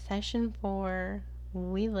 Session 4.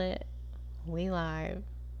 We lit. We live.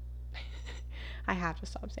 I have to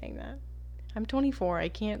stop saying that. I'm 24. I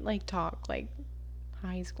can't, like, talk like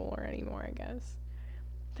high schooler anymore, I guess.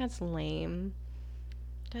 That's lame.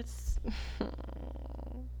 That's...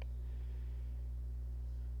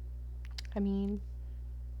 I mean,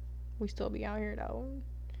 we still be out here, though.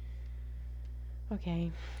 Okay,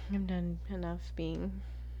 I'm done enough being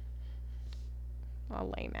a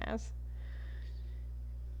lame ass.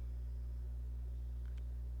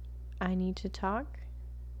 I need to talk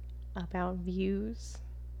about views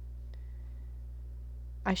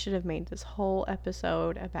I should have made this whole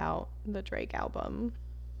episode about the Drake album.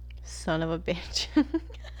 Son of a bitch.